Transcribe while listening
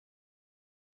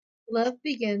Love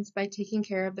begins by taking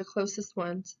care of the closest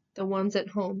ones, the ones at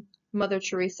home. Mother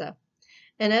Teresa.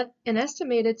 An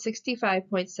estimated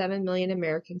 65.7 million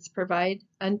Americans provide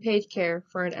unpaid care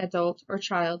for an adult or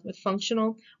child with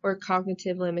functional or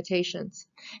cognitive limitations.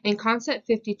 In Concept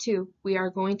 52, we are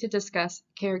going to discuss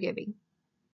caregiving.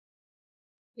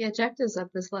 The objectives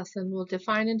of this lesson will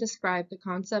define and describe the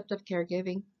concept of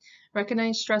caregiving,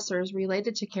 recognize stressors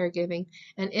related to caregiving,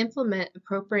 and implement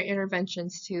appropriate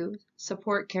interventions to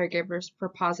support caregivers for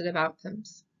positive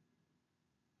outcomes.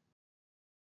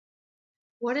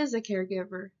 What is a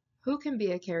caregiver? Who can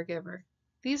be a caregiver?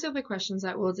 These are the questions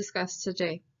that we'll discuss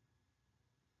today.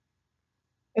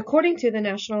 According to the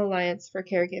National Alliance for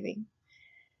Caregiving,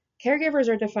 caregivers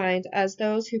are defined as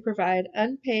those who provide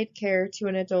unpaid care to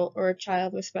an adult or a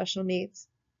child with special needs.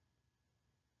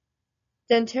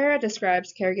 Dentera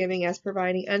describes caregiving as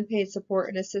providing unpaid support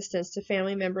and assistance to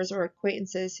family members or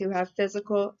acquaintances who have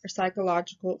physical or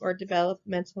psychological or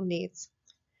developmental needs.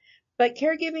 But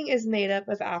caregiving is made up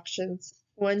of actions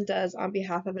one does on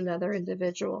behalf of another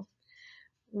individual,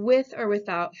 with or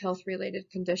without health-related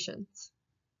conditions.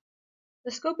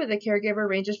 The scope of the caregiver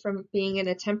ranges from being in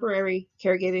a temporary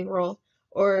caregiving role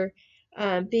or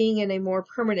being in a more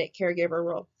permanent caregiver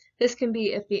role. This can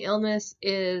be if the illness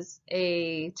is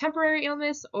a temporary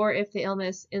illness or if the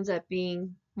illness ends up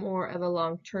being more of a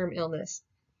long-term illness.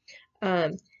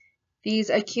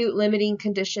 These acute limiting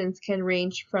conditions can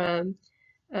range from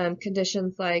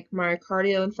conditions like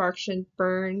myocardial infarction,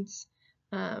 burns,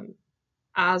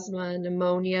 asthma,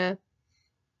 pneumonia,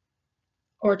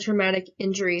 or traumatic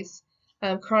injuries.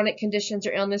 Chronic conditions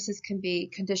or illnesses can be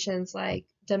conditions like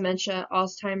dementia,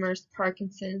 Alzheimer's,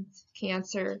 Parkinson's,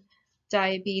 cancer,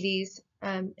 diabetes,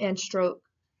 and stroke.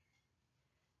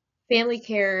 Family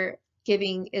care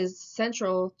giving is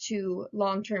central to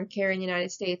long-term care in the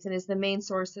United States and is the main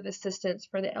source of assistance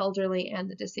for the elderly and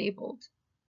the disabled.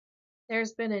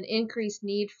 There's been an increased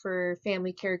need for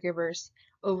family caregivers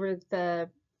over the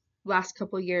last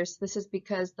couple years. This is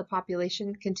because the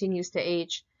population continues to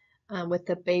age with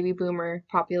the baby boomer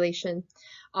population.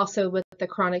 Also with the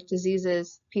chronic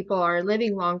diseases, people are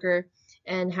living longer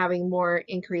and having more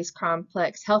increased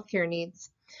complex healthcare needs.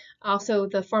 Also,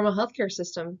 the formal healthcare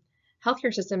system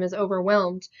is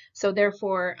overwhelmed, so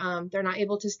therefore they're not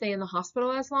able to stay in the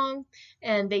hospital as long,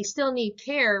 and they still need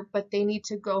care, but they need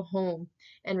to go home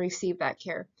and receive that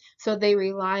care. So they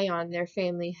rely on their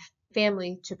family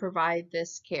to provide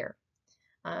this care.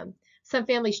 Some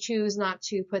families choose not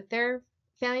to put their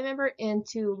family member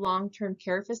into long-term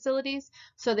care facilities,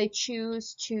 so they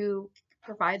choose to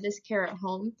provide this care at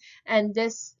home, and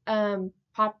this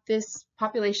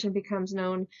population becomes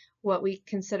known what we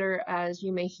consider as,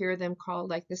 you may hear them called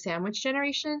like the sandwich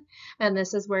generation, and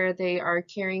this is where they are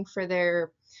caring for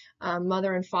their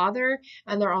mother and father,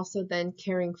 and they're also then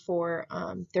caring for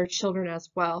their children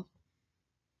as well.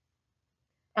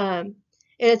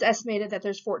 It is estimated that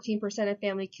there's 14% of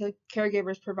family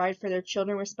caregivers provide for their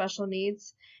children with special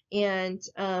needs, and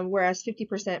whereas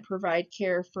 50% provide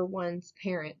care for one's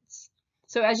parents.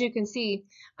 So as you can see,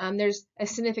 there's a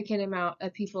significant amount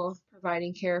of people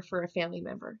providing care for a family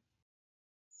member.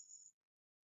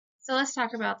 So let's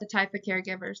talk about the type of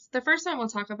caregivers. The first one we'll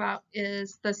talk about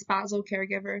is the spousal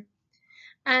caregiver.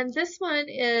 And this one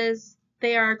is,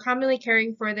 they are commonly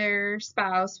caring for their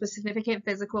spouse with significant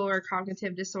physical or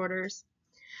cognitive disorders.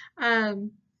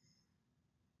 And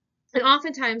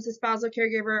oftentimes the spousal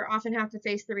caregiver often have to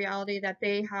face the reality that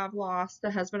they have lost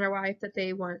the husband or wife that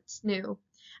they once knew.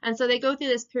 And so they go through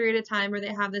this period of time where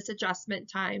they have this adjustment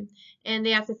time and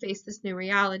they have to face this new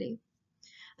reality.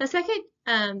 The second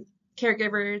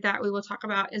caregiver that we will talk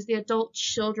about is the adult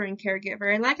children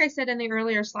caregiver. And like I said in the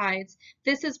earlier slides,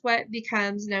 this is what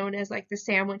becomes known as like the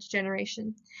sandwich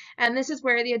generation. And this is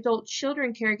where the adult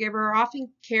children caregiver are often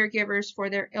caregivers for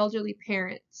their elderly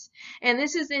parents. And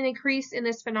this is an increase in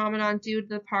this phenomenon due to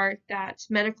the part that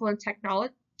medical and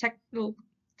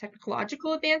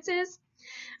technological advances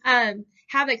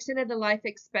have extended the life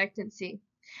expectancy.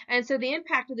 And so the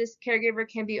impact of this caregiver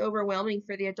can be overwhelming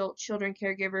for the adult children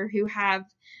caregiver who have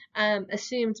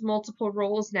assumed multiple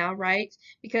roles now, right?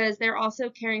 Because they're also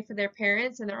caring for their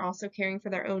parents and they're also caring for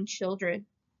their own children.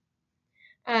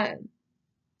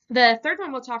 The third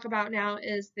one we'll talk about now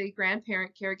is the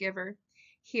grandparent caregiver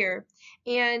here.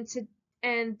 And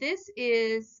this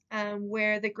is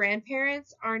where the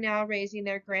grandparents are now raising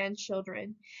their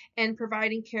grandchildren and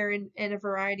providing care in a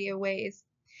variety of ways.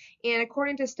 And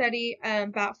according to a study,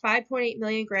 about 5.8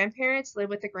 million grandparents live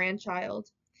with a grandchild.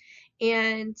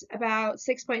 And about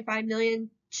 6.5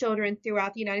 million children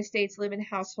throughout the United States live in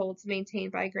households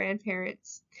maintained by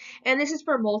grandparents. And this is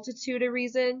for a multitude of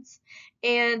reasons.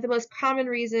 And the most common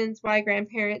reasons why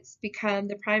grandparents become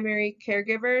the primary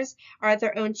caregivers are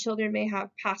their own children may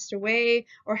have passed away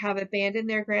or have abandoned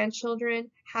their grandchildren,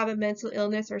 have a mental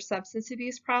illness or substance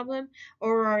abuse problem,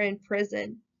 or are in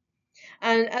prison.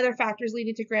 And other factors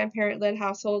leading to grandparent-led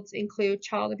households include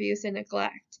child abuse and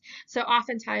neglect. So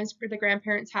oftentimes the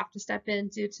grandparents have to step in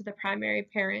due to the primary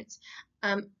parent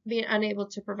being unable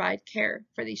to provide care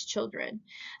for these children.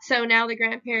 So now the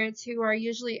grandparents, who are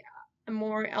usually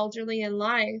more elderly in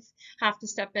life, have to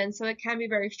step in. So it can be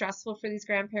very stressful for these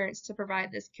grandparents to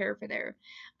provide this care for their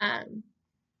um,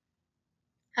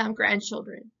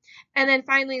 grandchildren. And then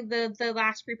finally, the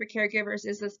last group of caregivers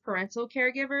is this parental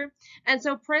caregiver. And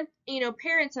so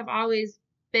parents have always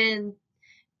been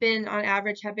on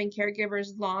average have been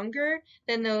caregivers longer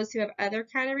than those who have other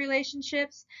kind of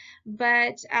relationships.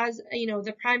 But as you know,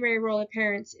 the primary role of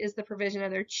parents is the provision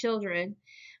of their children.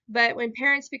 But when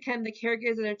parents become the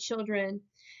caregivers of their children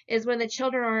is when the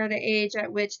children are at an age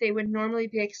at which they would normally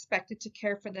be expected to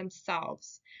care for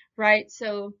themselves, right?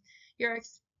 So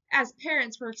as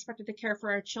parents, we're expected to care for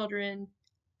our children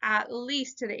at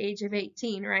least to the age of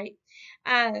 18, right?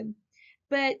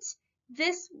 But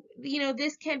this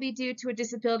can be due to a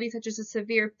disability such as a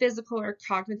severe physical or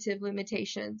cognitive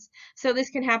limitations. So this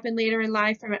can happen later in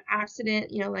life from an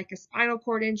accident, like a spinal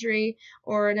cord injury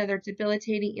or another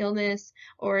debilitating illness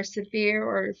or a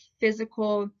severe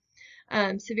physical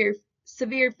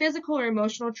or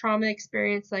emotional trauma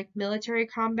experience like military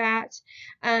combat.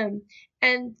 And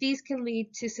these can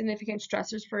lead to significant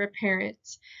stressors for a parent,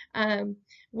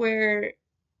 where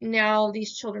now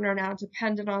these children are now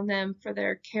dependent on them for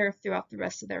their care throughout the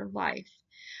rest of their life.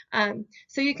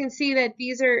 So you can see that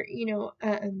these are,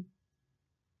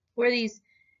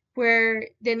 where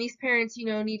then these parents,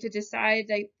 need to decide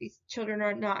that these children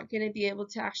are not going to be able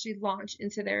to actually launch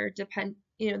into their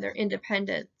their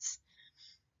independence.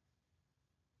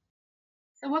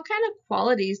 So what kind of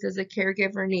qualities does a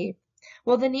caregiver need?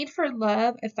 Well, the need for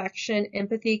love, affection,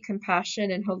 empathy, compassion,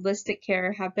 and holistic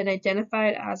care have been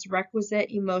identified as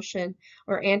requisite emotion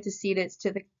or antecedents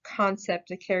to the concept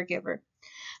of caregiver.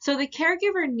 So the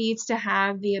caregiver needs to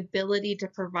have the ability to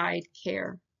provide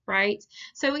care, right?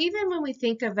 So even when we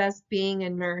think of us being a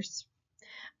nurse,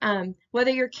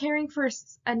 whether you're caring for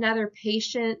another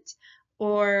patient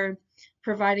or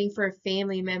providing for a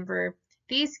family member,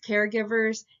 these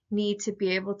caregivers need to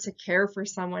be able to care for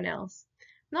someone else.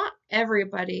 Not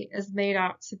everybody is made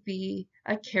out to be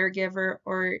a caregiver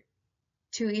or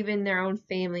to even their own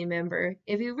family member,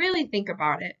 if you really think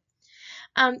about it.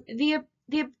 To be a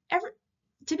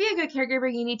good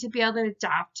caregiver, you need to be able to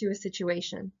adapt to a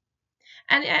situation.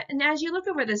 And as you look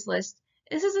over this list,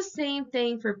 this is the same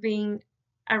thing for being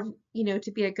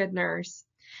to be a good nurse.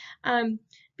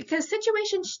 Because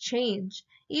situations change.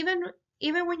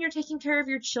 Even when you're taking care of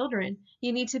your children,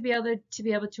 you need to be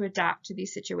able to adapt to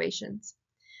these situations.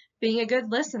 Being a good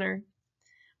listener,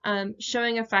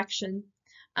 showing affection.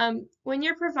 When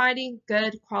you're providing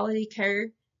good quality care,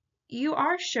 you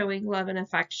are showing love and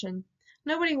affection.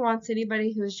 Nobody wants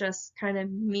anybody who's just kind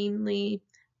of meanly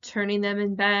turning them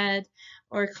in bed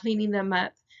or cleaning them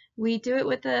up. We do it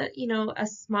with a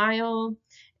smile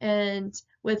and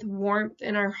with warmth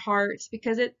in our hearts,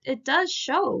 because it does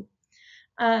show.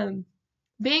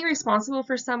 Being responsible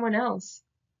for someone else.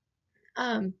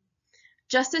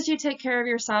 Just as you take care of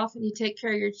yourself and you take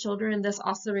care of your children, this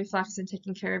also reflects in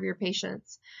taking care of your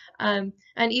patients. And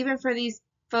even for these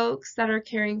folks that are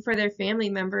caring for their family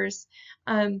members,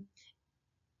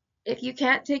 if you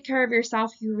can't take care of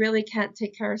yourself, you really can't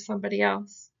take care of somebody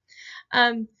else.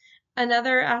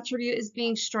 Another attribute is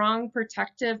being strong,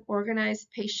 protective, organized,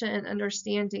 patient, and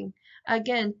understanding.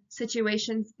 Again,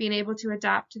 being able to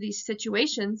adapt to these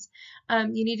situations.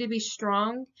 You need to be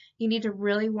strong. You need to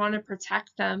really want to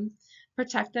protect them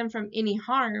from any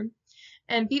harm,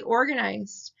 and be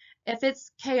organized. If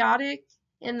it's chaotic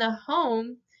in the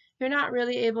home, you're not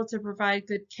really able to provide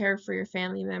good care for your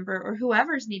family member or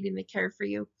whoever's needing the care for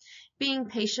you. Being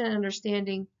patient and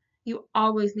understanding. You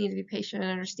always need to be patient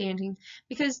and understanding,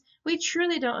 because we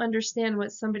truly don't understand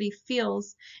what somebody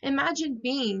feels. Imagine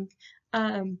being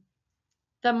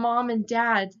the mom and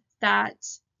dad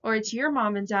or it's your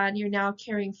mom and dad you're now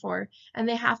caring for, and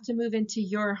they have to move into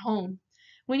your home.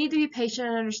 We need to be patient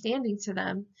and understanding to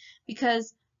them,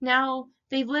 because now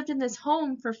they've lived in this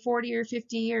home for 40 or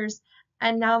 50 years,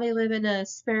 and now they live in a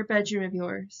spare bedroom of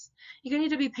yours. You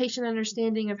need to be patient and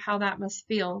understanding of how that must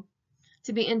feel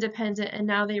to be independent, and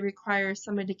now they require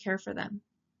someone to care for them.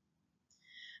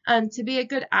 To be a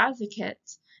good advocate,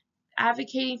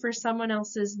 advocating for someone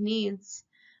else's needs.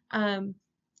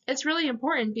 it's really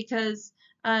important because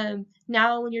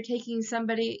now when you're taking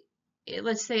somebody,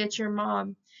 let's say it's your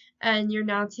mom, and you're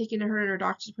now taking her to her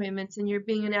doctor's appointments, and you're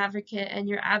being an advocate, and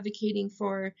you're advocating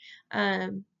for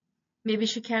um, maybe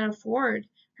she can't afford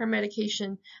her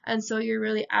medication, and so you're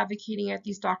really advocating at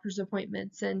these doctor's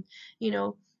appointments. And you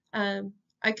know,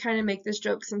 I kind of make this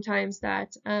joke sometimes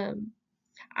that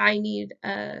I need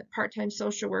a part-time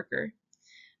social worker.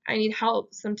 I need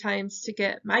help sometimes to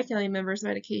get my family members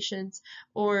medications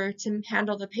or to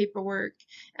handle the paperwork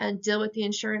and deal with the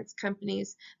insurance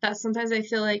companies. That sometimes I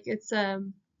feel like it's a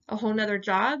whole nother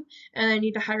job and I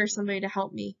need to hire somebody to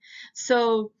help me.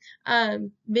 So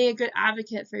be a good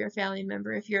advocate for your family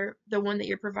member if you're the one that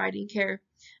you're providing care.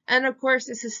 And of course,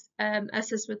 assist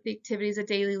with the activities of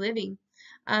daily living.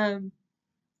 Um,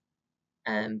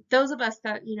 those of us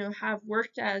that have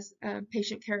worked as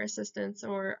patient care assistants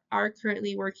or are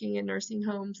currently working in nursing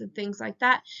homes and things like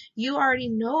that, you already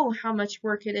know how much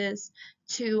work it is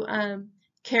to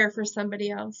care for somebody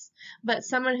else. But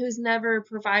someone who's never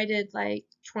provided like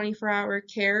 24-hour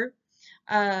care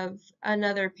of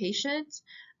another patient,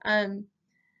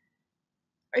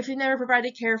 if you've never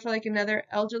provided care for like another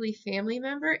elderly family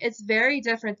member, it's very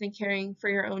different than caring for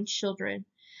your own children.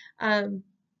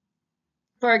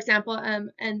 For example, and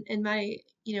in my,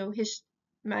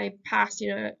 my past,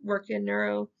 work in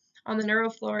on the neuro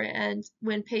floor, and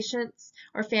when patients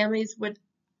or families would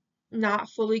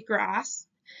not fully grasp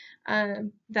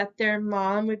that their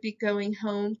mom would be going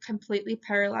home completely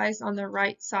paralyzed on the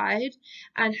right side,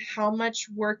 and how much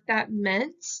work that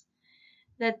meant,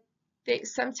 that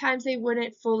sometimes they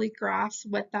wouldn't fully grasp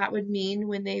what that would mean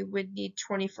when they would need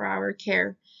 24-hour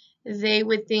care. They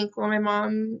would think, well, my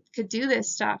mom could do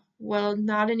this stuff. Well,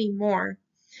 not anymore.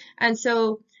 And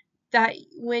so that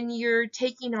when you're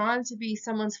taking on to be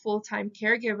someone's full-time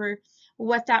caregiver,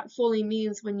 what that fully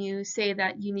means when you say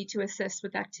that you need to assist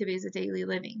with activities of daily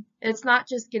living. It's not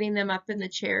just getting them up in the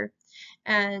chair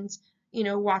and,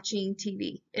 watching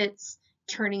TV. It's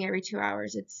turning every 2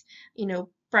 hours. It's,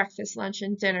 breakfast, lunch,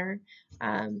 and dinner,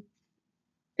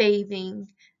 bathing,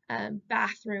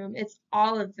 bathroom. It's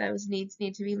all of those needs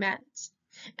need to be met.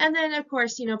 And then, of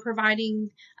course, providing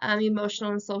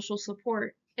emotional and social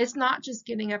support. It's not just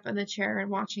getting up in the chair and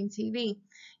watching TV.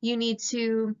 You need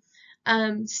to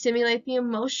stimulate the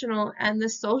emotional and the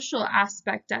social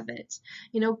aspect of it.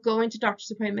 Going to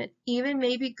doctor's appointment, even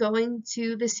maybe going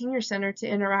to the senior center to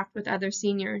interact with other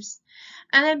seniors.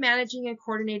 And then managing and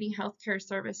coordinating healthcare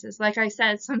services. Like I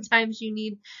said, sometimes you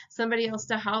need somebody else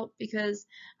to help because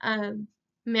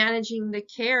managing the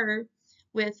care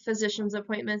with physician's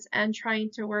appointments and trying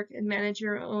to work and manage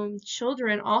your own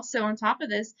children also on top of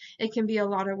this, it can be a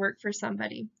lot of work for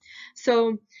somebody.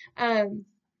 So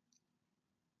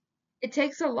it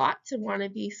takes a lot to want to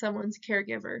be someone's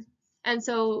caregiver. And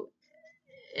so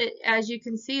as you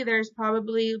can see, there's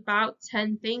probably about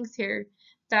 10 things here,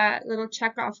 that little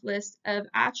checkoff list of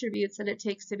attributes that it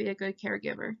takes to be a good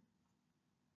caregiver.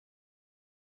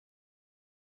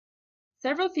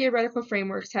 Several theoretical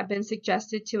frameworks have been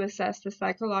suggested to assess the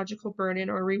psychological burden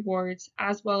or rewards,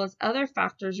 as well as other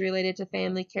factors related to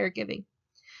family caregiving.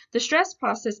 The stress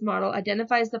process model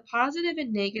identifies the positive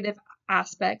and negative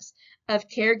aspects of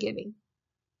caregiving.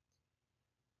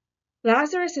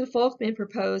 Lazarus and Folkman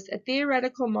proposed a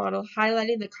theoretical model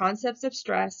highlighting the concepts of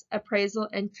stress, appraisal,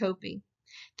 and coping.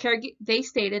 They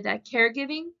stated that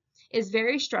caregiving is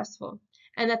very stressful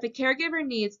and that the caregiver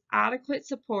needs adequate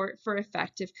support for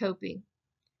effective coping.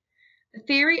 The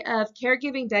theory of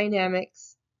caregiving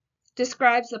dynamics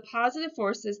describes the positive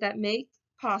forces that make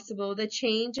possible the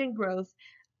change and growth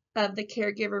of the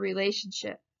caregiver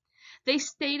relationship. They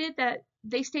stated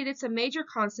some major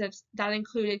concepts that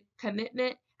included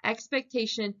commitment,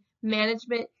 expectation,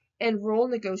 management, and role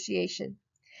negotiation.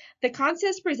 The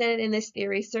concepts presented in this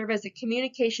theory serve as the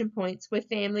communication points with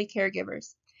family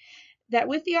caregivers, that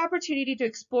with the opportunity to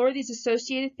explore these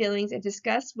associated feelings and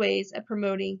discuss ways of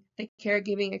promoting the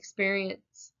caregiving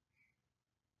experience.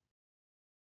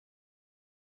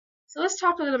 So let's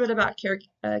talk a little bit about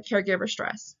caregiver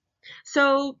stress.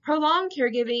 So prolonged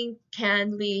caregiving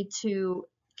can be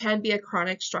a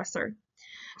chronic stressor.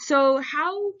 So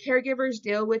how caregivers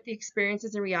deal with the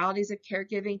experiences and realities of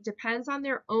caregiving depends on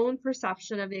their own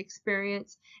perception of the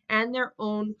experience and their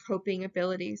own coping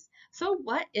abilities. So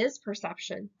what is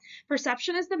perception?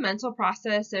 Perception is the mental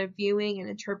process of viewing and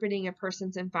interpreting a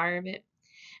person's environment.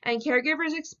 And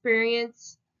caregivers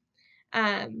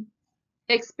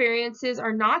experiences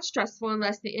are not stressful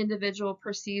unless the individual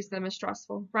perceives them as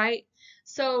stressful, right?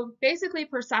 So basically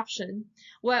perception,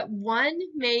 what one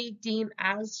may deem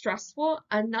as stressful,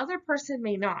 another person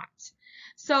may not.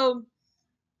 So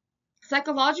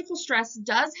Psychological stress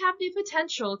does have the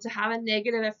potential to have a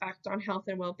negative effect on health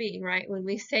and well-being, right? When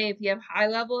we say if you have high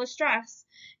level of stress,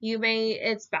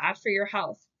 it's bad for your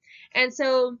health. And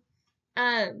so,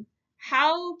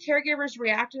 how caregivers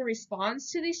react and respond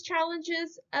to these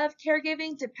challenges of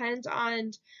caregiving depends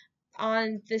on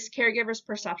this caregiver's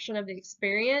perception of the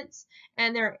experience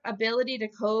and their ability to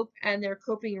cope and their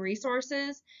coping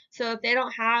resources. So if they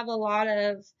don't have a lot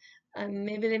of,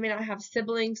 maybe they may not have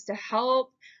siblings to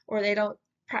help, or they don't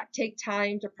take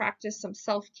time to practice some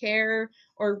self-care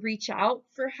or reach out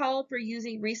for help or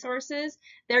using resources,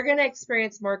 they're going to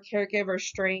experience more caregiver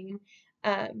strain.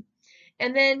 And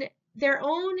then their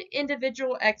own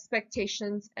individual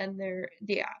expectations and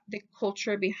the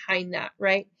culture behind that,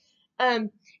 right?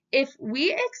 If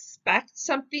we expect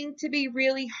something to be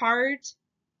really hard,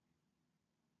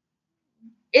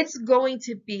 it's going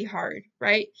to be hard,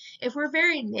 right? If we're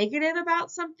very negative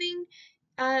about something,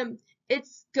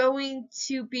 it's going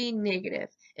to be negative.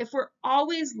 If we're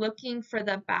always looking for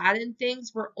the bad in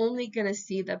things, we're only going to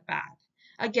see the bad.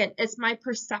 Again, it's my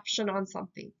perception on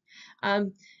something.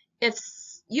 If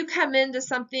you come into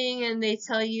something and they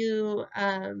tell you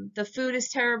the food is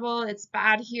terrible, it's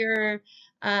bad here,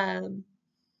 kind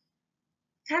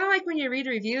of like when you read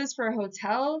reviews for a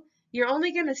hotel, you're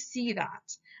only going to see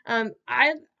that.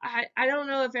 I don't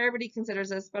know if everybody considers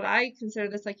this, but I consider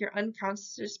this like your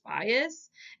unconscious bias.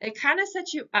 It kind of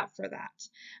sets you up for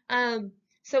that.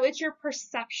 So it's your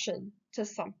perception to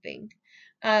something.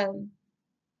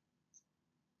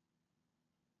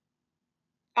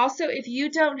 Also, if you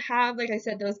don't have, like I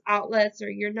said, those outlets, or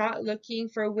you're not looking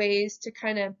for ways to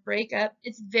kind of break up,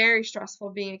 it's very stressful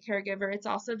being a caregiver. It's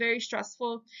also very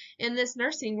stressful in this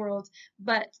nursing world,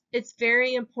 but it's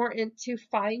very important to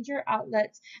find your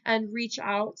outlets and reach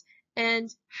out and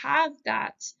have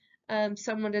that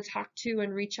someone to talk to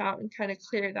and reach out and kind of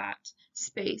clear that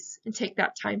space and take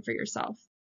that time for yourself.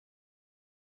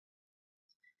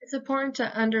 It's important to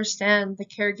understand the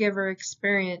caregiver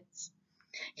experience.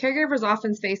 Caregivers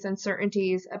often face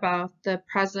uncertainties about the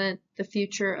present, the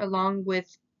future, along with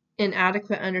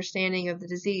inadequate understanding of the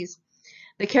disease.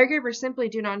 The caregivers simply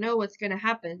do not know what's going to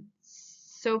happen.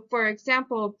 So, for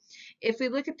example, if we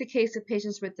look at the case of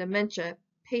patients with dementia,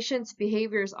 patients'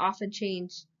 behaviors often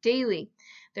change daily.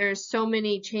 There's so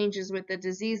many changes with the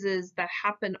diseases that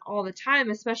happen all the time,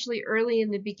 especially early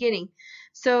in the beginning.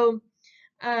 So,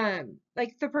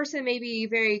 like the person may be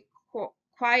very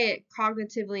quiet,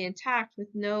 cognitively intact with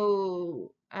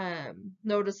no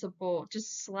noticeable,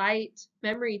 just slight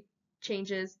memory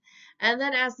changes. And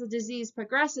then as the disease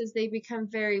progresses, they become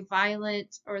very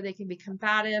violent, or they can be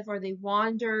combative, or they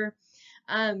wander.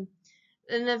 And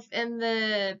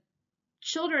the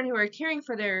children who are caring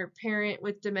for their parent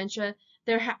with dementia,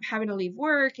 they're having to leave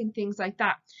work and things like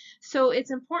that. So it's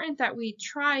important that we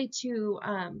try to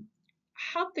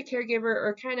help the caregiver,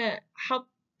 or kind of help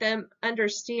them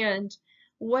understand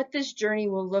what this journey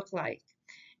will look like.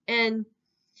 And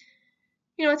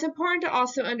it's important to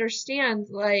also understand,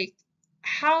 like,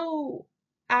 how,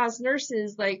 as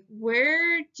nurses, like,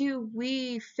 where do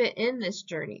we fit in this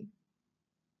journey?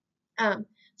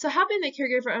 So helping the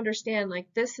caregiver understand,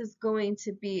 like, this is going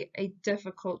to be a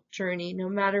difficult journey no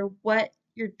matter what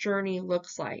your journey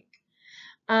looks like.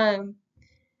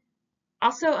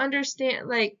 Also understand,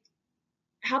 like,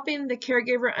 helping the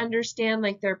caregiver understand,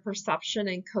 like, their perception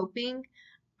and coping.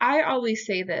 I always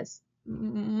say this,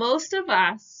 most of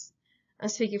us, I'm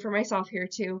speaking for myself here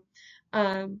too,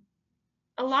 a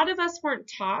lot of us weren't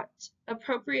taught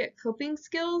appropriate coping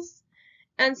skills.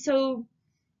 And so,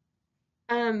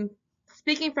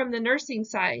 speaking from the nursing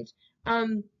side,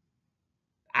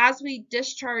 as we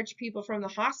discharge people from the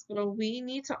hospital, we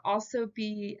need to also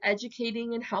be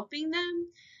educating and helping them,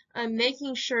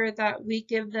 making sure that we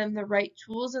give them the right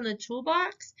tools in the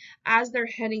toolbox as they're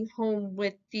heading home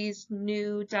with these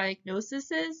new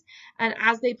diagnoses and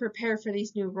as they prepare for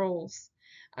these new roles.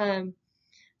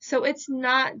 So it's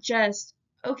not just,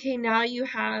 okay, now you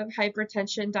have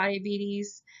hypertension,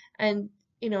 diabetes, and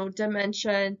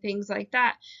dementia and things like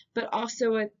that, but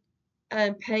also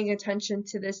paying attention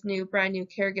to this brand new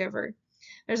caregiver.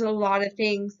 There's a lot of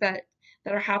things that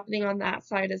are happening on that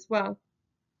side as well.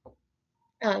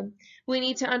 We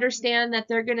need to understand that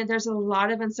there's a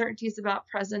lot of uncertainties about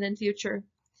present and future.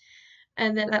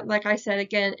 And then, like I said,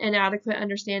 again, inadequate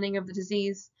understanding of the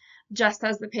disease. Just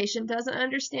as the patient doesn't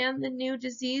understand the new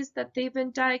disease that they've been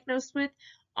diagnosed with,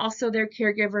 also their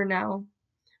caregiver now,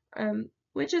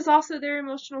 which is also their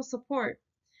emotional support.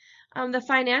 The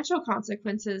financial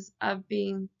consequences of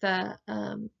being the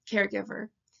caregiver.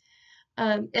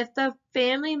 If the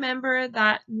family member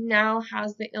that now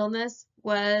has the illness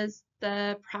was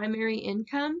the primary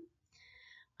income,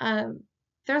 Um,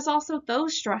 there's also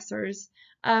those stressors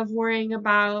of worrying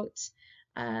about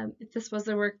if this was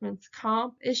a workman's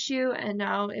comp issue and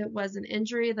now it was an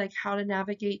injury, like how to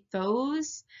navigate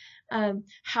those.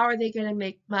 How are they going to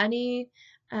make money?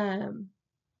 Um,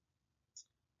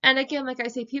 and again, like I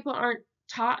say, people aren't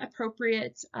taught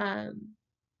appropriate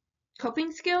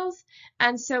coping skills.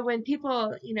 And so when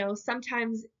people,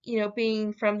 sometimes,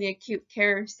 being from the acute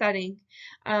care setting,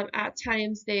 at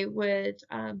times they would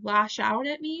lash out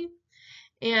at me.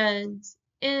 And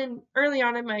in early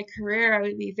on in my career, I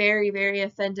would be very, very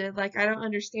offended. Like, I don't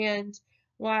understand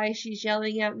why she's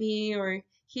yelling at me or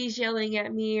he's yelling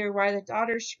at me or why the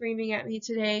daughter's screaming at me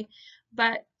today.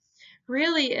 But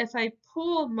really, if I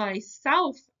pull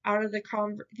myself out of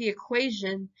the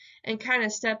equation and kind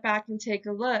of step back and take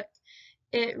a look,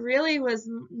 it really was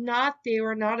not, they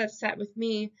were not upset with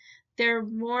me. They're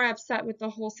more upset with the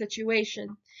whole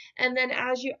situation. And then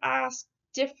as you ask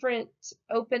different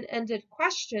open-ended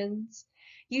questions,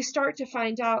 you start to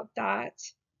find out that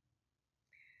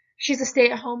she's a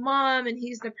stay-at-home mom and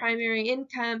he's the primary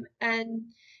income, and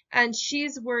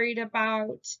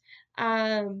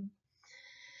um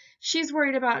she's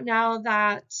worried about now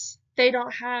that they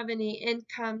don't have any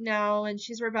income now, and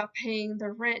she's worried about paying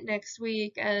the rent next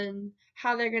week and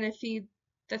how they're going to feed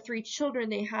the 3 children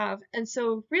they have. And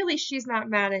so really she's not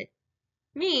mad at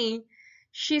me,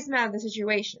 she's mad at the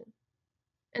situation.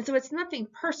 And so it's nothing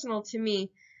personal to me,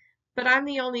 but I'm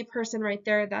the only person right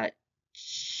there that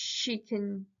she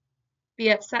can be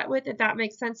upset with, if that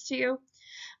makes sense to you.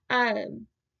 Um,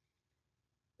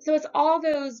 so it's all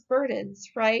those burdens,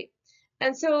 right?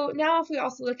 And so now if we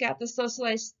also look at the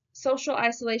social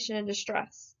isolation and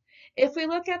distress, if we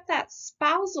look at that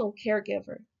spousal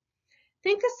caregiver,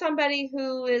 think of somebody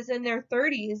who is in their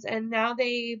 30s and now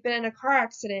they've been in a car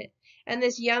accident, and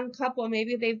this young couple,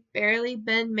 maybe they've barely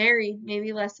been married,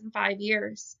 maybe less than 5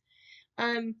 years.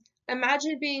 Um,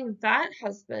 Imagine being that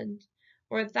husband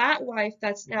or that wife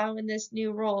that's now in this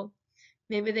new role.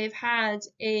 Maybe they've had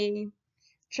a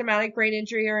traumatic brain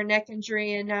injury or a neck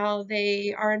injury and now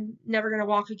they are never going to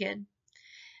walk again.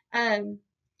 Um,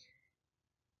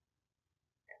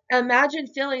 Imagine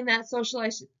feeling that social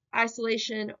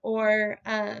isolation, or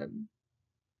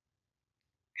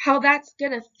how that's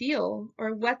going to feel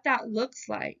or what that looks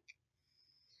like.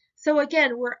 So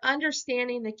again, we're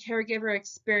understanding the caregiver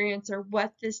experience or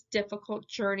what this difficult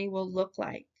journey will look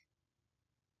like.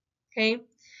 Okay.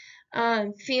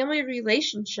 Family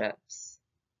relationships,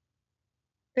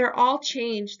 they're all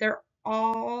changed. They're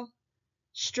all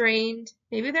strained.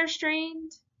 Maybe they're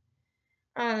strained.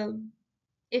 Um,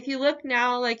 if you look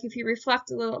now, like if you reflect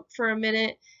a little for a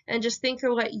minute and just think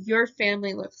of what your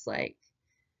family looks like,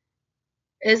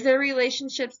 is there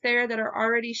relationships there that are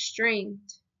already strained?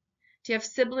 Do you have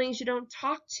siblings you don't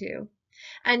talk to?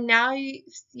 And now you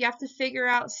have to figure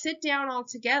out, sit down all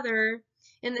together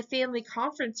in the family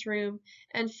conference room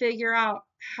and figure out,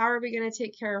 how are we going to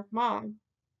take care of mom?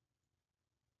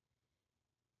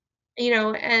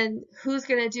 And who's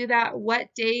going to do that?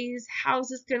 What days? How's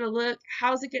this going to look?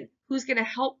 Who's going to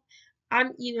help?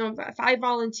 If I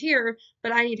volunteer,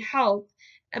 but I need help,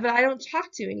 but I don't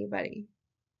talk to anybody.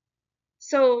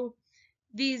 So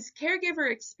these caregiver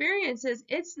experiences,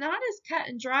 it's not as cut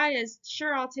and dry as,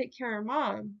 sure, I'll take care of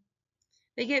mom.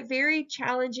 They get very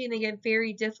challenging, they get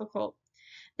very difficult.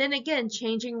 Then again,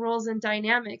 changing roles and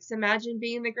dynamics. Imagine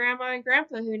being the grandma and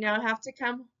grandpa who now have to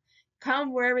come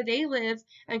wherever they live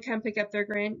and come pick up their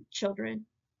grandchildren.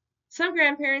 Some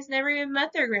grandparents never even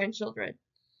met their grandchildren.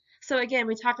 So again,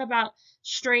 we talk about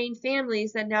strained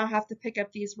families that now have to pick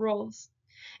up these roles.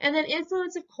 And then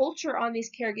influence of culture on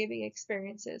these caregiving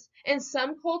experiences. In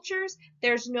some cultures,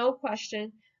 there's no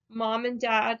question, mom and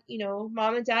dad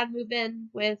move in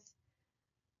with,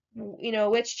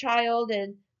 which child,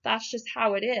 and that's just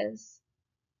how it is,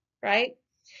 right?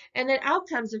 And then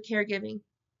outcomes of caregiving.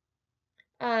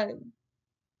 Um,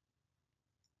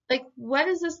 like, what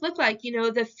does this look like?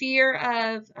 The fear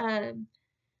of, um,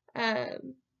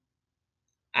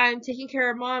 I'm taking care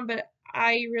of mom, but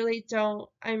I'm really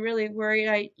worried.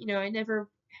 I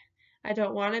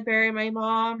don't want to bury my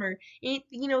mom, or,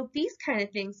 these kind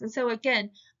of things. And so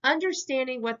again,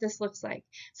 understanding what this looks like.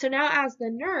 So now as the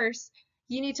nurse,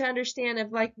 you need to understand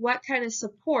of like, what kind of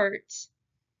support,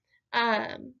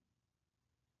 um,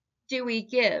 do we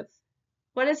give?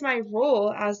 What is my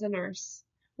role as a nurse?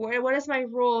 What is my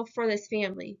role for this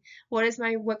family?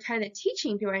 What kind of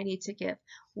teaching do I need to give?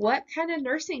 What kind of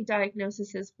nursing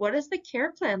diagnoses? What does the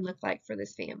care plan look like for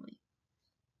this family?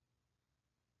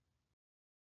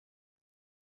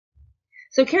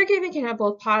 So caregiving can have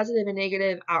both positive and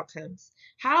negative outcomes.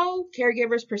 How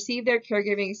caregivers perceive their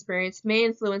caregiving experience may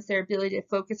influence their ability to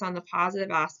focus on the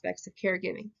positive aspects of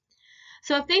caregiving.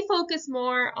 So if they focus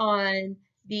more on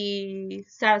the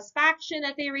satisfaction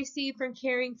that they receive from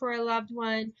caring for a loved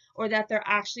one, or that they're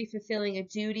actually fulfilling a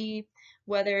duty,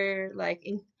 whether like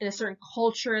in a certain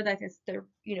culture, that it's their,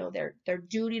 their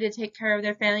duty to take care of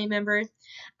their family members.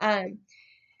 Um,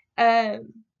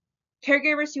 um,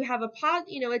 Caregivers who have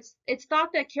it's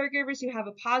thought that caregivers who have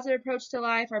a positive approach to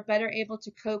life are better able to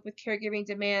cope with caregiving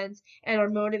demands and are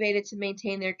motivated to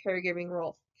maintain their caregiving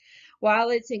role.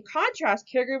 While it's in contrast,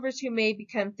 caregivers who may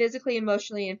become physically,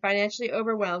 emotionally, and financially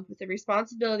overwhelmed with the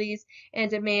responsibilities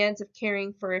and demands of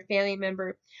caring for a family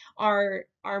member are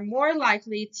more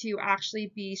likely to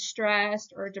actually be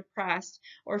stressed or depressed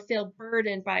or feel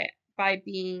burdened by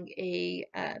being a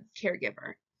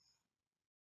caregiver.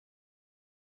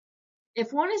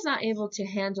 If one is not able to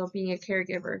handle being a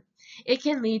caregiver, it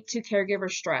can lead to caregiver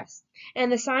stress.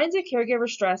 And the signs of caregiver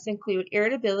stress include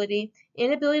irritability,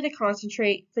 inability to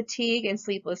concentrate, fatigue, and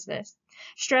sleeplessness.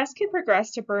 Stress can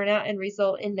progress to burnout and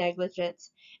result in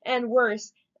negligence, and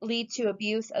worse, lead to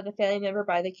abuse of the family member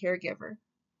by the caregiver.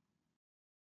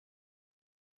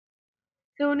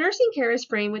 So nursing care is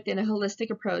framed within a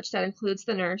holistic approach that includes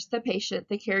the nurse, the patient,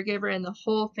 the caregiver, and the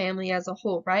whole family as a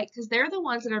whole, right? Because they're the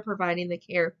ones that are providing the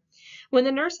care. When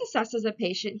the nurse assesses a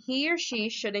patient, he or she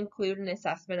should include an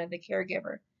assessment of the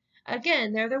caregiver.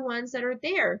 Again, they're the ones that are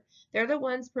there. They're the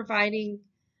ones providing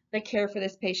the care for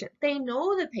this patient. They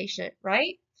know the patient,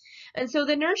 right? And so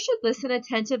the nurse should listen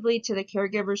attentively to the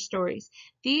caregiver's stories.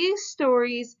 These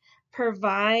stories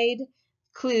provide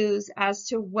clues as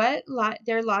to what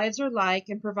their lives are like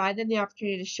and provide them the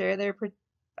opportunity to share their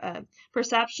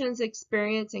perceptions,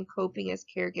 experience, and coping as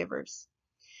caregivers.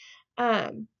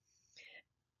 Um,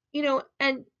 you know,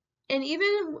 and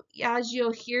even as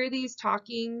you'll hear these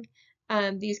caregivers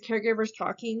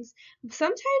talkings,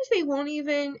 sometimes they won't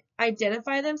even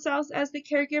identify themselves as the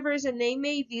caregivers, and they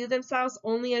may view themselves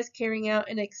only as carrying out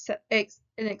an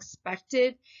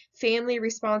expected family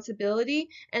responsibility,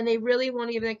 and they really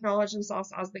won't even acknowledge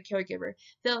themselves as the caregiver.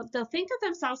 They'll think of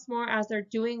themselves more as they're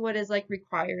doing what is like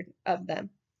required of them.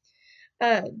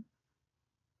 Um,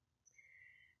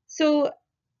 so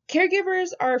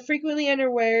caregivers are frequently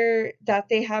unaware that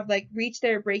they have like reached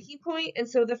their breaking point, and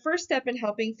so the first step in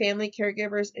helping family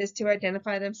caregivers is to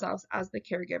identify themselves as the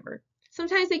caregiver.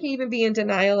 Sometimes they can even be in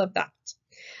denial of that.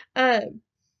 Um,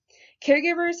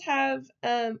 Caregivers have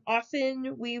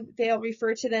they'll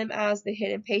refer to them as the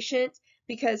hidden patient,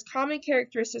 because common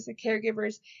characteristics of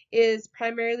caregivers is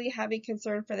primarily having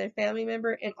concern for their family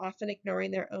member and often ignoring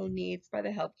their own needs by the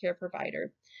healthcare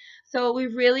provider. So we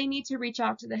really need to reach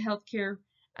out to the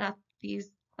uh, these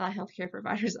healthcare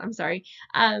providers. I'm sorry,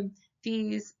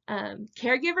 these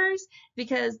caregivers,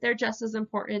 because they're just as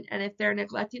important. And if they're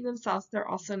neglecting themselves, they're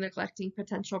also neglecting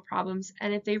potential problems.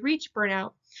 And if they reach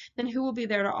burnout, then who will be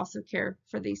there to also care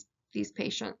for these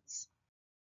patients?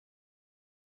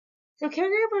 So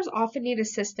caregivers often need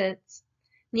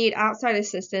outside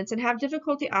assistance, and have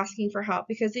difficulty asking for help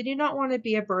because they do not want to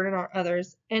be a burden on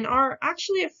others and are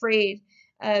actually afraid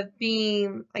of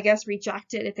being, I guess,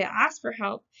 rejected if they ask for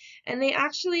help. And they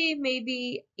actually may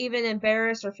be even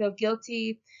embarrassed or feel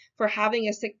guilty for having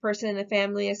a sick person in the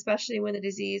family, especially when the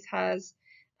disease has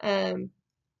um,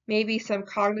 maybe some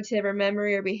cognitive or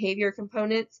memory or behavior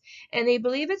components, and they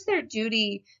believe it's their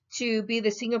duty to be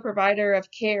the single provider of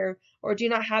care or do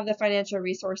not have the financial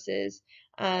resources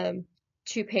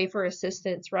to pay for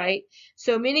assistance, right?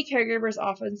 So many caregivers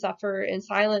often suffer in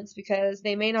silence because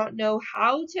they may not know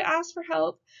how to ask for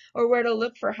help or where to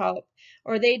look for help,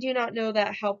 or they do not know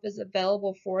that help is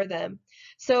available for them.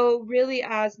 So really,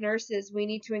 as nurses, we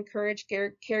need to encourage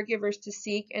caregivers to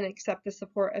seek and accept the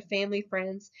support of family,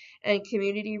 friends, and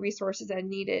community resources as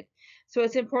needed. So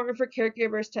it's important for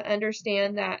caregivers to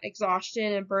understand that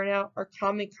exhaustion and burnout are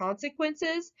common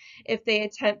consequences if they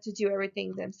attempt to do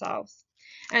everything themselves.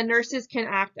 And nurses can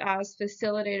act as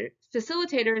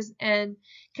facilitators and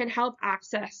can help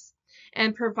access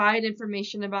and provide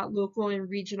information about local and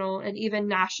regional and even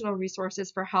national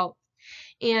resources for help.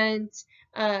 And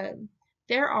um,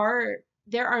 there are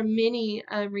there are many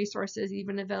resources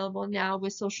even available now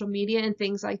with social media and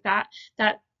things like that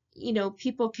that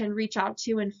people can reach out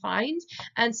to and find.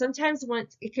 And sometimes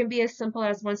once it can be as simple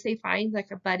as once they find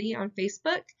like a buddy on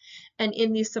Facebook and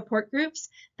in these support groups,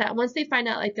 that once they find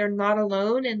out like they're not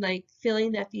alone and like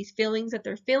feeling that these feelings that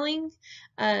they're feeling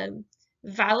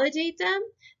validate them,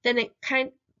 then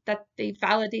that they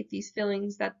validate these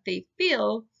feelings that they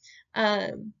feel,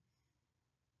 um,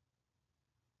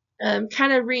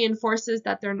 kind of reinforces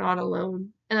that they're not alone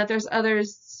and that there's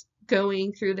others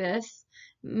going through this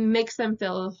makes them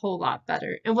feel a whole lot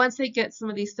better. And once they get some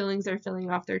of these feelings they're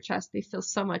feeling off their chest, they feel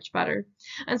so much better.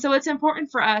 And so it's important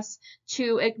for us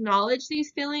to acknowledge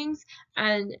these feelings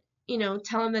and,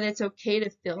 tell them that it's okay to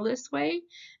feel this way.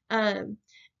 Um,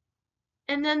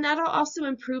 and then that'll also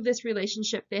improve this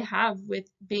relationship they have with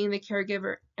being the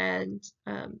caregiver and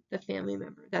the family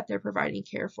member that they're providing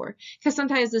care for. Because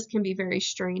sometimes this can be very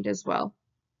strained as well.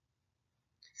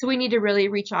 So we need to really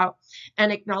reach out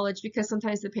and acknowledge, because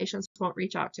sometimes the patients won't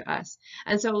reach out to us.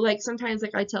 And so sometimes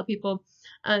I tell people,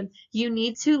 you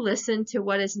need to listen to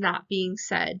what is not being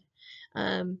said,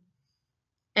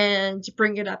 and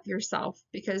bring it up yourself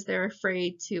because they're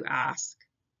afraid to ask.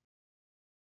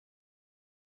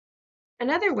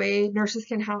 Another way nurses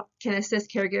can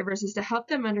assist caregivers is to help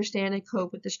them understand and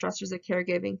cope with the stressors of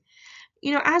caregiving.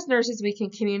 As nurses, we can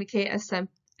communicate a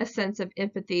sense of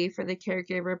empathy for the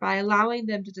caregiver by allowing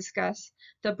them to discuss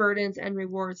the burdens and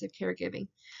rewards of caregiving.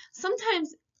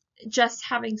 Sometimes just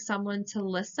having someone to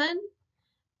listen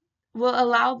will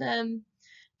allow them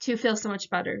to feel so much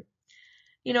better.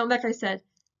 Like I said,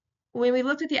 when we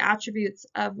looked at the attributes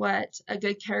of what a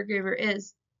good caregiver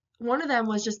is, one of them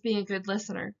was just being a good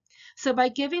listener. So by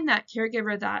giving that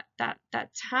caregiver that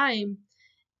time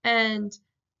and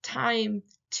time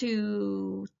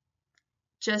to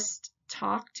just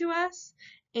talk to us,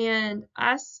 and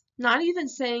us not even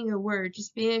saying a word,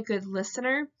 just being a good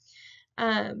listener,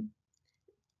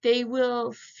 they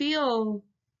will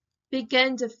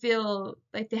begin to feel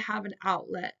like they have an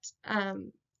outlet.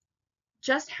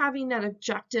 Just having that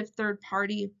objective third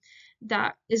party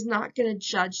that is not going to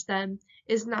judge them,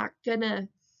 is not going to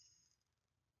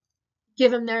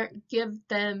give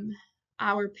them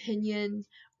our opinion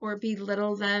or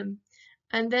belittle them.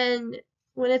 And then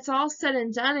when it's all said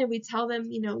and done and we tell them,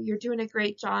 you're doing a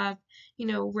great job,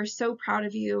 we're so proud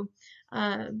of you,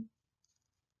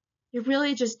 you're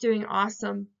really just doing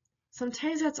awesome.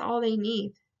 Sometimes that's all they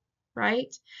need,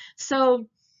 right? So,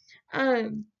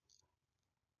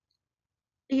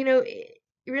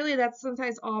 really that's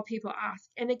sometimes all people ask.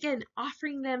 And again,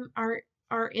 offering them our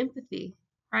empathy,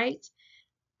 right?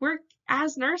 We're,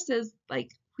 as nurses,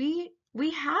 we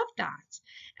have that.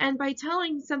 And by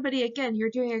telling somebody, again, you're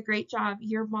doing a great job,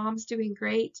 your mom's doing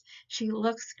great, she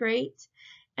looks great,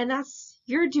 and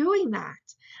you're doing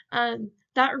that.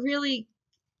 That really,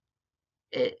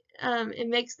 it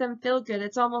makes them feel good.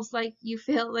 It's almost like you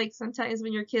feel like sometimes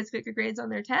when your kids get good grades on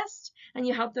their test and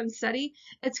you help them study,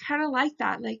 it's kind of like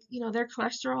that. Their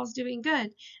cholesterol is doing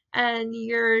good and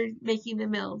you're making the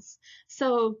meals.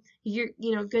 So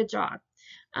good job.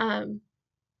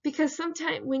 Because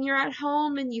sometimes when you're at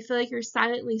home and you feel like you're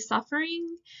silently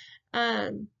suffering,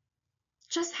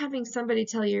 just having somebody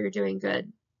tell you you're doing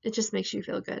good, it just makes you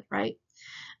feel good, right?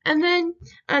 And then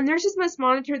nurses must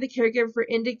monitor the caregiver for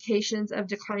indications of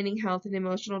declining health and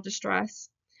emotional distress.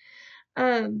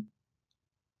 This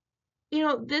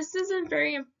is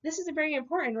very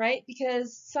important, right?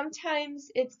 Because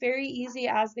sometimes it's very easy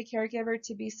as the caregiver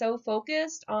to be so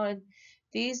focused on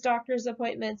these doctor's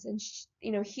appointments and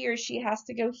he or she has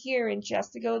to go here and she has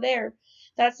to go there,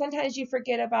 that sometimes you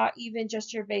forget about even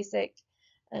just your basic,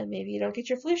 maybe you don't get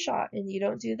your flu shot and you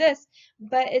don't do this,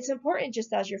 but it's important.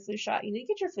 Just as your flu shot, you need to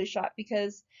get your flu shot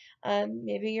because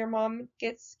maybe your mom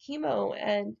gets chemo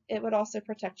and it would also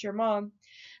protect your mom.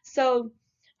 So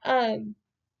a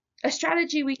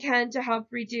strategy we can to help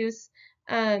reduce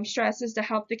stress is to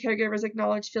help the caregivers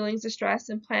acknowledge feelings of stress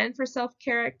and plan for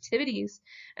self-care activities.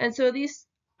 And so these,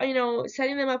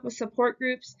 setting them up with support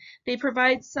groups, they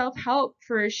provide self-help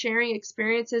for sharing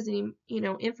experiences and,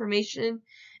 information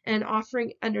and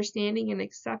offering understanding and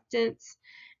acceptance.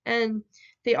 And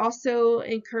they also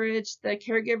encourage the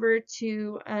caregiver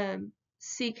to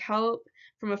seek help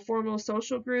from a formal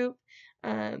social group.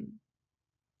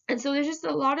 And so there's just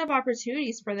a lot of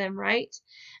opportunities for them, right?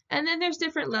 And then there's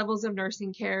different levels of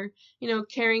nursing care,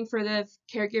 caring for the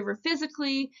caregiver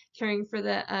physically, caring for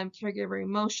the caregiver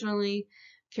emotionally,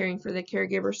 caring for the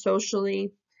caregiver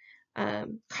socially,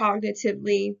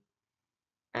 cognitively,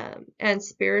 and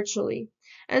spiritually.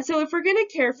 And so if we're going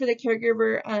to care for the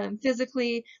caregiver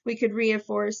physically, we could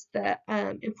reinforce the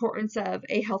importance of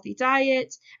a healthy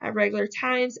diet at regular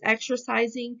times,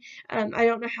 exercising. I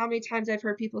don't know how many times I've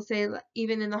heard people say,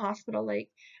 even in the hospital,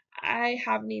 I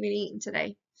haven't even eaten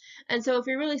today. And so if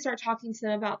we really start talking to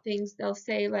them about things, they'll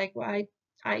say well,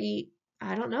 I eat,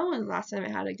 I don't know when the last time I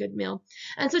had a good meal.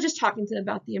 And so just talking to them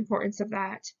about the importance of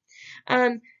that.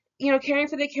 Caring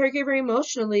for the caregiver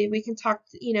emotionally, we can talk,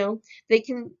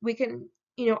 we can,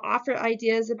 offer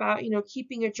ideas about,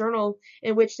 keeping a journal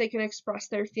in which they can express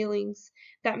their feelings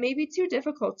that may be too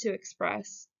difficult to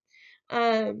express.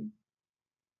 Um,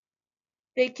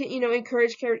 they can,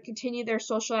 encourage care to continue their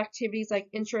social activities like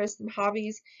interests and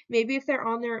hobbies. Maybe if they're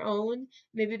on their own,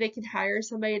 maybe they can hire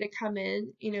somebody to come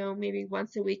in, maybe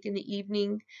once a week in the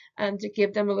evening, to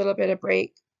give them a little bit of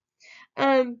break.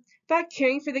 About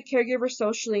caring for the caregiver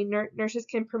socially, nurses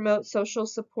can promote social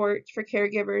support for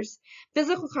caregivers.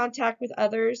 Physical contact with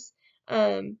others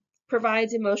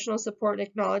provides emotional support and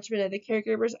acknowledgement of the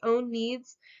caregiver's own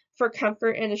needs for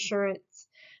comfort and assurance.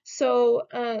 So,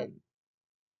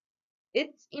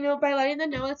 it's, by letting them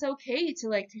know it's okay to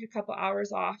like take a couple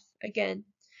hours off again.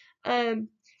 Um,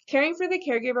 Caring for the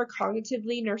caregiver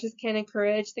cognitively, nurses can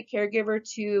encourage the caregiver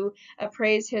to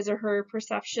appraise his or her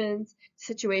perceptions,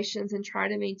 situations, and try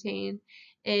to maintain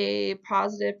a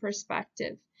positive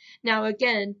perspective. Now,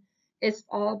 again, it's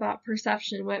all about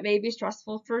perception. What may be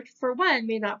stressful for one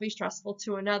may not be stressful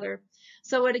to another.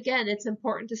 So, again, it's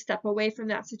important to step away from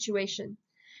that situation.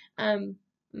 Um,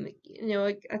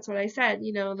 that's what I said,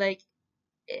 like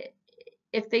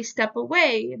if they step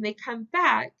away and they come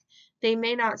back, they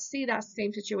may not see that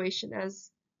same situation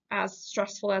as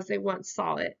stressful as they once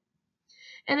saw it.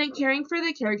 And then caring for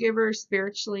the caregiver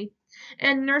spiritually.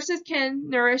 And nurses can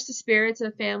nourish the spirits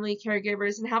of family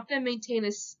caregivers and help them maintain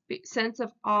a sense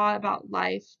of awe about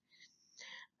life.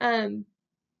 Um,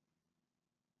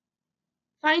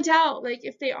 Find out like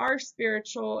if they are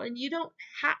spiritual, and you don't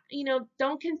have,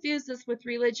 don't confuse this with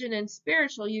religion and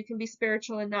spiritual. You can be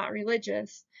spiritual and not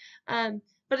religious.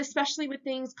 But especially with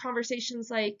things, conversations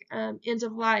like end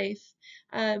of life,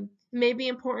 may be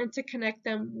important to connect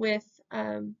them with,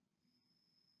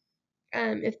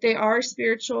 if they are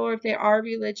spiritual or if they are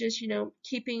religious,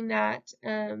 keeping that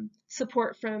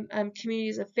support from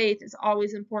communities of faith is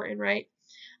always important, right?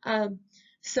 Um,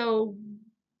 so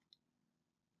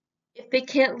if they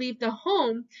can't leave the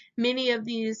home, many of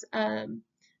these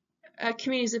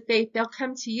communities of faith, they'll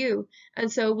come to you.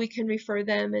 And so we can refer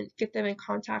them and get them in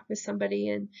contact with somebody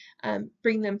and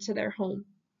bring them to their home.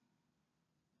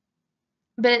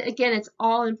 But again, it's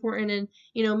all important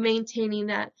in, maintaining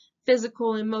that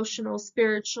physical, emotional,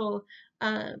 spiritual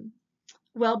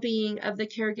well-being of the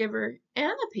caregiver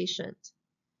and the patient.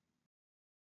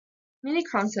 Many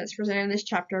concepts presented in this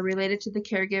chapter are related to the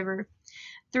caregiver.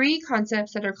 Three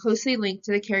concepts that are closely linked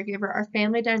to the caregiver are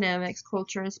family dynamics,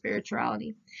 culture, and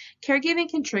spirituality. Caregiving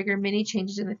can trigger many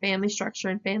changes in the family structure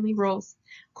and family roles.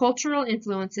 Cultural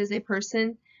influences a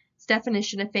person's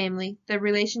definition of family, the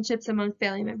relationships among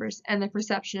family members, and the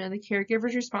perception of the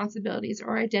caregiver's responsibilities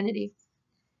or identity.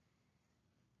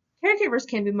 Caregivers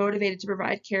can be motivated to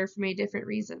provide care for many different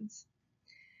reasons.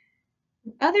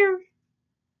 Other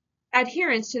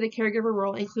adherence to the caregiver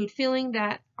role include feeling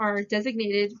that our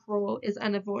designated role is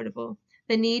unavoidable,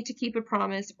 the need to keep a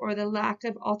promise, or the lack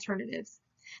of alternatives.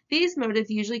 These motives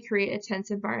usually create a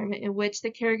tense environment in which the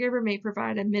caregiver may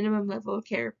provide a minimum level of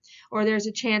care, or there's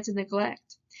a chance of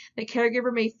neglect. The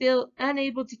caregiver may feel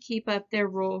unable to keep up their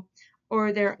role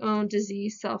or their own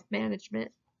disease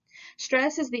self-management.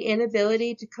 Stress is the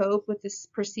inability to cope with this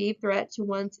perceived threat to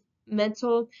one's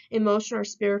mental, emotional, or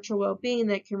spiritual well-being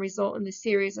that can result in a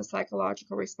series of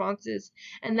psychological responses,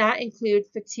 and that include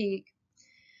fatigue.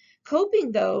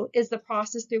 Coping, though, is the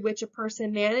process through which a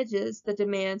person manages the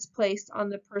demands placed on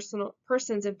the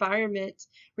person's environment,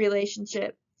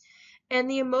 relationship, and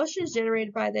the emotions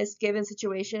generated by this given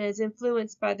situation is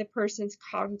influenced by the person's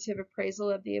cognitive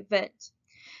appraisal of the event.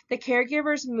 The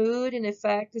caregiver's mood and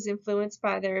effect is influenced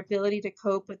by their ability to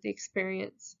cope with the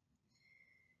experience.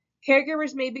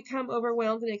 Caregivers may become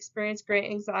overwhelmed and experience great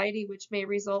anxiety, which may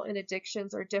result in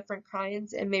addictions or different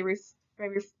kinds, and may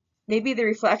be the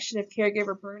reflection of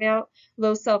caregiver burnout,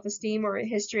 low self-esteem, or a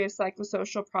history of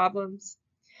psychosocial problems.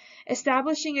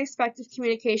 Establishing effective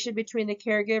communication between the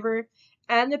caregiver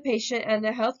and the patient and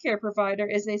the healthcare provider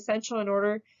is essential in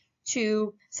order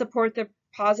to support the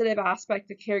positive aspect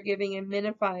of caregiving and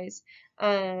minimize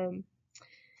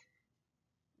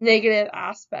negative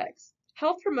aspects.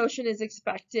 Health promotion is the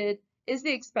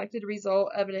expected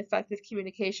result of an effective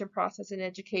communication process in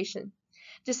education.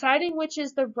 Deciding which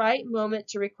is the right moment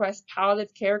to request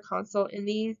palliative care consult in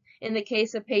the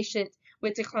case of patient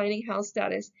with declining health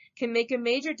status can make a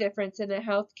major difference in the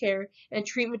health care and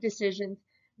treatment decisions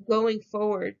going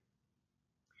forward.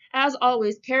 As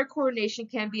always, care coordination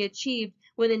can be achieved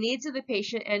when the needs of the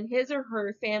patient and his or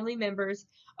her family members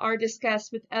are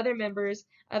discussed with other members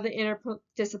of the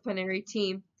interdisciplinary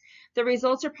team. The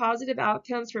results are positive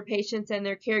outcomes for patients, and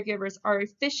their caregivers are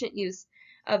efficient use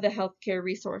of the healthcare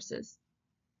resources.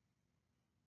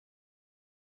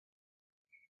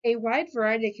 A wide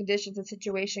variety of conditions and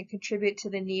situations contribute to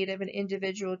the need of an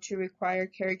individual to require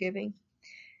caregiving.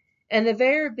 And the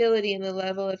variability in the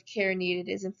level of care needed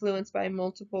is influenced by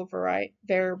multiple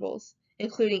variables,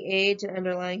 including age and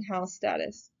underlying health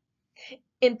status.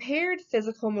 Impaired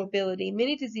physical mobility.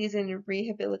 Many diseases and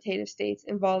rehabilitative states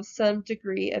involve some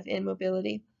degree of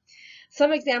immobility.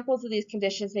 Some examples of these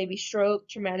conditions may be stroke,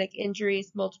 traumatic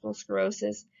injuries, multiple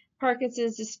sclerosis,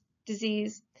 Parkinson's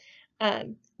disease.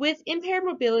 With impaired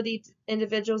mobility,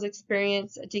 individuals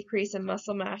experience a decrease in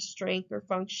muscle mass, strength, or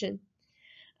function.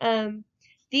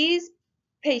 These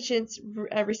patients,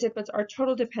 recipients, are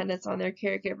total dependents on their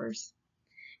caregivers.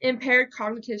 Impaired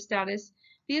cognitive status.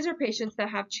 These are patients that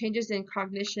have changes in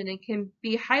cognition and can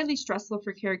be highly stressful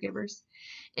for caregivers.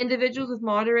 Individuals with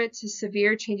moderate to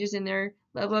severe changes in their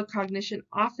level of cognition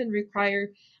often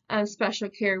require special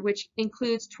care, which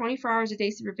includes 24 hours a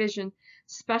day supervision,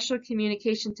 special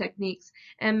communication techniques,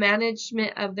 and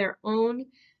management of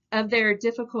their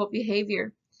difficult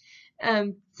behavior.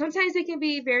 Sometimes they can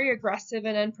be very aggressive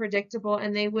and unpredictable,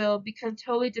 and they will become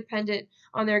totally dependent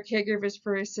on their caregivers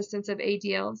for assistance of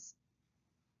ADLs.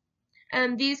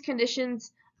 These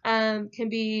conditions can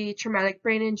be traumatic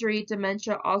brain injury,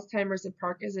 dementia, Alzheimer's, and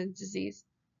Parkinson's disease.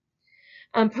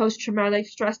 Post-traumatic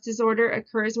stress disorder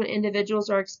occurs when individuals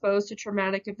are exposed to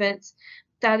traumatic events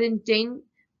that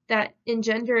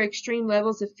engender extreme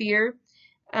levels of fear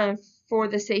for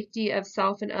the safety of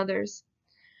self and others.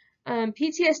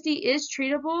 PTSD is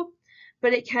treatable,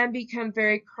 but it can become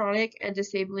very chronic and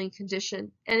disabling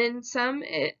condition. And in some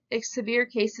severe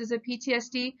cases of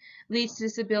PTSD leads to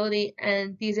disability,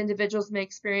 and these individuals may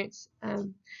experience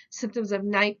symptoms of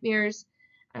nightmares,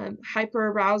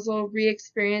 hyperarousal,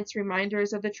 re-experience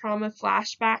reminders of the trauma,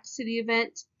 flashbacks to the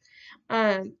event.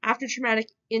 After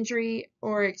traumatic injury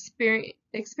or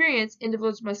experience,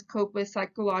 individuals must cope with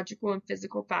psychological and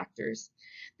physical factors.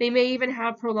 They may even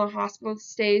have prolonged hospital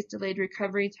stays, delayed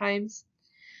recovery times.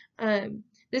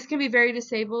 This can be very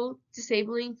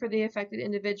disabling for the affected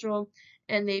individual,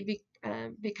 and they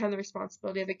become the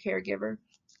responsibility of a caregiver.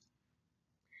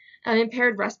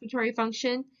 Impaired respiratory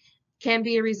function can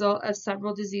be a result of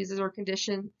several diseases or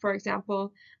conditions. For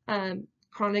example,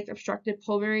 chronic obstructive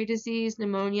pulmonary disease,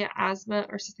 pneumonia, asthma,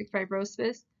 or cystic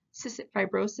fibrosis.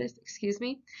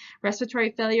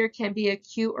 Respiratory failure can be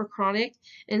acute or chronic.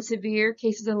 In severe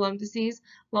cases of lung disease,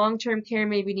 long-term care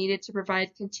may be needed to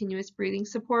provide continuous breathing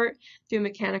support through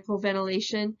mechanical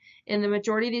ventilation. In the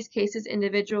majority of these cases,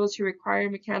 individuals who require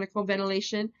mechanical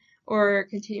ventilation or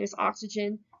continuous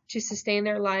oxygen to sustain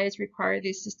their lives require the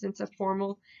assistance of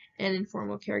formal and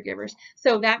informal caregivers.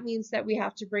 So that means that we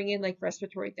have to bring in like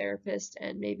respiratory therapists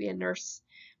and maybe a nurse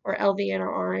or LVN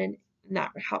or RN, and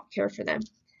that would help care for them.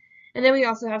 And then we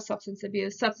also have substance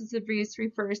abuse. Substance abuse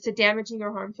refers to damaging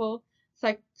or harmful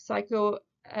psychoactive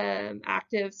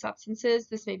substances.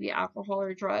 This may be alcohol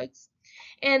or drugs.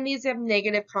 And these have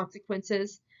negative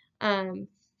consequences of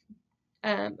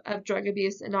drug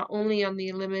abuse, and not only on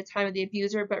the limited time of the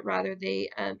abuser, but rather they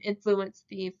influence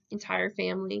the entire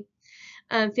family.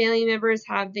 Family members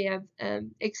have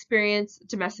experienced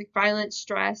domestic violence,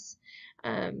 stress.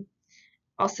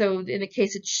 Also, in the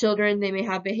case of children, they may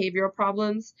have behavioral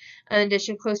problems. In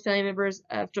addition, close family members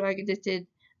of drug-addicted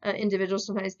individuals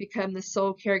sometimes become the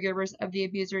sole caregivers of the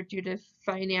abuser due to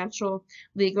financial,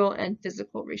 legal, and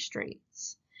physical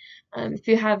restraints. If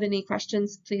you have any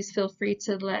questions, please feel free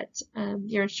to let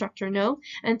your instructor know.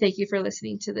 And thank you for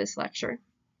listening to this lecture.